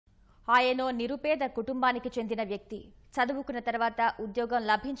ఆయనో నిరుపేద కుటుంబానికి చెందిన వ్యక్తి. చదువుకున్న తర్వాత ఉద్యోగం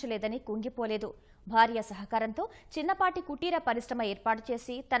లభించలేదని కుంగిపోలేదు. భార్య సహకారంతో చిన్నపాటి కుటీర పరిశ్రమ ఏర్పాటు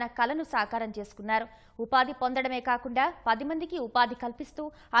చేసి తన కలను సాకారం చేసుకున్నారు. ఉపాధి పొందడమే కాకుండా 10 మందికి ఉపాధి కల్పిస్తూ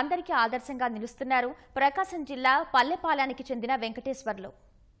అందరికీ ఆదర్శంగా నిలుస్తున్నారు ప్రకాశం జిల్లా పల్లెపాలానికి చెందిన వెంకటేశ్వర్లు.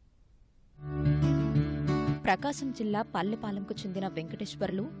 ప్రకాశం జిల్లా పల్లెపాలెంకు చెందిన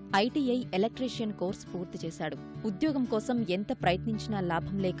వెంకటేశ్వర్లు ఐటీఐ ఎలక్ట్రీషియన్ కోర్సు పూర్తి చేశాడు. ఉద్యోగం కోసం ఎంత ప్రయత్నించినా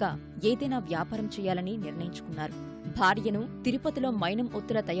లాభం లేక ఏదైనా వ్యాపారం చేయాలని నిర్ణయించుకున్నారు. భార్యను తిరుపతిలో మైనం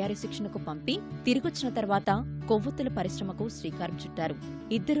ఒత్తుల తయారీ శిక్షణకు పంపి తిరిగొచ్చిన తర్వాత కొవ్వొత్తుల పరిశ్రమకు శ్రీకారం చుట్టారు.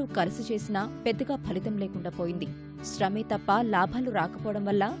 ఇద్దరూ కలిసి చేసినా పెద్దగా ఫలితం లేకుండా పోయింది. శ్రమే తప్ప లాభాలు రాకపోవడం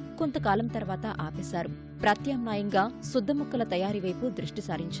వల్ల కొంతకాలం తర్వాత ఆపేశారు. ప్రత్యామ్నాయంగా శుద్ధముక్కల తయారీ వైపు దృష్టి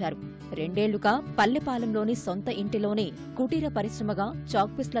సారించారు. 2 ఏళ్లుగా పల్లెపాలెంలోని సొంత ఇంటిలోనే కుటీర పరిశ్రమగా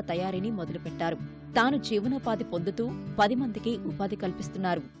చాక్పీస్ల తయారీని మొదలుపెట్టారు. తాను జీవనోపాధి పొందుతూ 10 మందికి ఉపాధి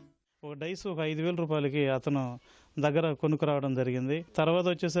కల్పిస్తున్నారు. ఒక డైస్ ఒక 5,000 రూపాయలకి అతను దగ్గర కొనుక్కురావడం జరిగింది. తర్వాత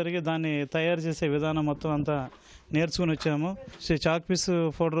వచ్చేసరికి దాన్ని తయారు చేసే విధానం మొత్తం అంతా నేర్చుకుని వచ్చాము. చాక్ పీస్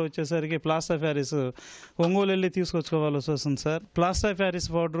పౌడర్ వచ్చేసరికి ప్లాస్టర్ ఆఫ్ ప్యారిస్ ఒంగోలు వెళ్ళి తీసుకొచ్చుకోవాల్సి వస్తుంది sir. Plaster of Paris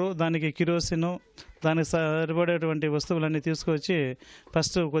powder, దానికి కిరోసిన్, దానికి సరిపడేటువంటి వస్తువులన్నీ తీసుకొచ్చి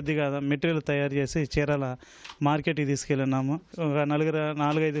ఫస్ట్ కొద్దిగా మెటీరియల్ తయారు చేసి చీరాల మార్కెట్కి తీసుకెళ్ళినాము. ఒక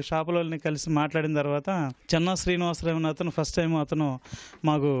 4-5 షాపులని కలిసి మాట్లాడిన తర్వాత చెన్నా శ్రీనివాసరావు అతను ఫస్ట్ టైం అతను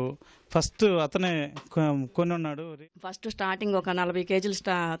మాకు అతనే కొని ఉన్నాడు. ఫస్ట్ స్టార్టింగ్ ఒక 40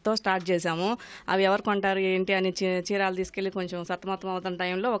 కేజీలతో స్టార్ట్ చేశాము. అవి ఎవరు కొంటారు ఏంటి అని చీరాలు తీసుకెళ్ళి కొంచెం సతమతం అవుతున్న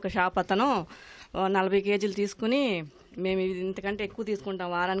టైంలో ఒక షాప్ అతను 40 కేజీలు తీసుకుని, మేము ఇంతకంటే ఎక్కువ తీసుకుంటాం,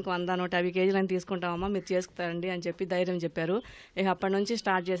 వారానికి 100-150 కేజీలు అని తీసుకుంటామమ్మా, మీరు చేసుకుతారండి అని చెప్పి ధైర్యం చెప్పారు. ఇక అప్పటి నుంచి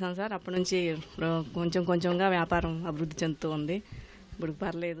స్టార్ట్ చేశాం సార్. అప్పటి నుంచి కొంచెంగా వ్యాపారం అభివృద్ధి చెందుతూ ఉంది. ఇప్పుడు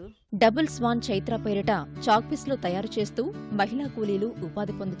పర్లేదు. డబుల్ స్వాన్ చైత్ర పేరిట చాక్పీస్లు తయారు చేస్తూ మహిళా కూలీలు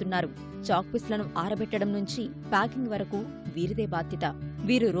ఉపాధి పొందుతున్నారు. చాక్పీస్లను ఆరబెట్టడం నుంచి ప్యాకింగ్ వరకు వీరిదే బాధ్యత.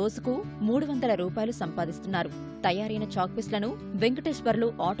 వీరు రోజుకు 300 రూపాయలు సంపాదిస్తున్నారు. తయారైన చాక్పీస్లను వెంకటేశ్వర్లు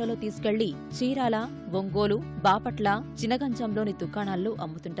ఆటోలో తీసుకెళ్లి చీరాల, ఒంగోలు, బాపట్ల, చినగంజంలోని దుకాణాల్లో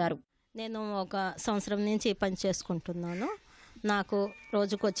అమ్ముతుంటారు. నేను ఒక సంవత్సరం నుంచి పని చేసుకుంటున్నాను. నాకు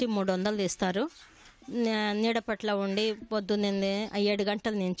రోజుకొచ్చి 300 ఇస్తారు. నీడపట్ల ఉండి పొద్దున్నే 7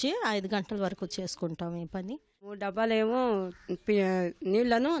 గంటల నుంచి 5 గంటల వరకు చేసుకుంటాం ఈ పని. 3 డబ్బాలేమో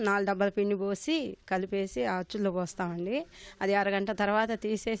నీళ్లను 4 డబ్బాల పిండి పోసి కలిపేసి ఆ అచ్చుల్లో పోస్తామండి. అది అరగంట తర్వాత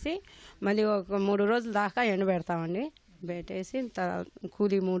తీసేసి మళ్ళీ ఒక 3 రోజుల దాకా ఎండబెడతామండి. పెట్టేసి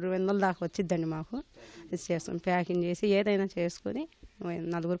కూలీ 300 దాకా వచ్చిద్దండి మాకు. చేస్తాం, ప్యాకింగ్ చేసి ఏదైనా చేసుకుని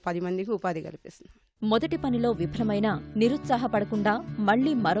 10 మందికి ఉపాధి కల్పిస్తున్నాం. మొదటి పనిలో విఫలమైన నిరుత్సాహపడకుండా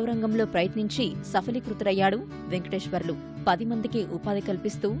మళ్లీ మరో రంగంలో ప్రయత్నించి సఫలీకృతుడయ్యాడు వెంకటేశ్వర్లు. 10 మందికి ఉపాధి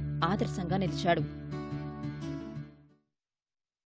కల్పిస్తూ ఆదర్శంగా నిలిచాడు.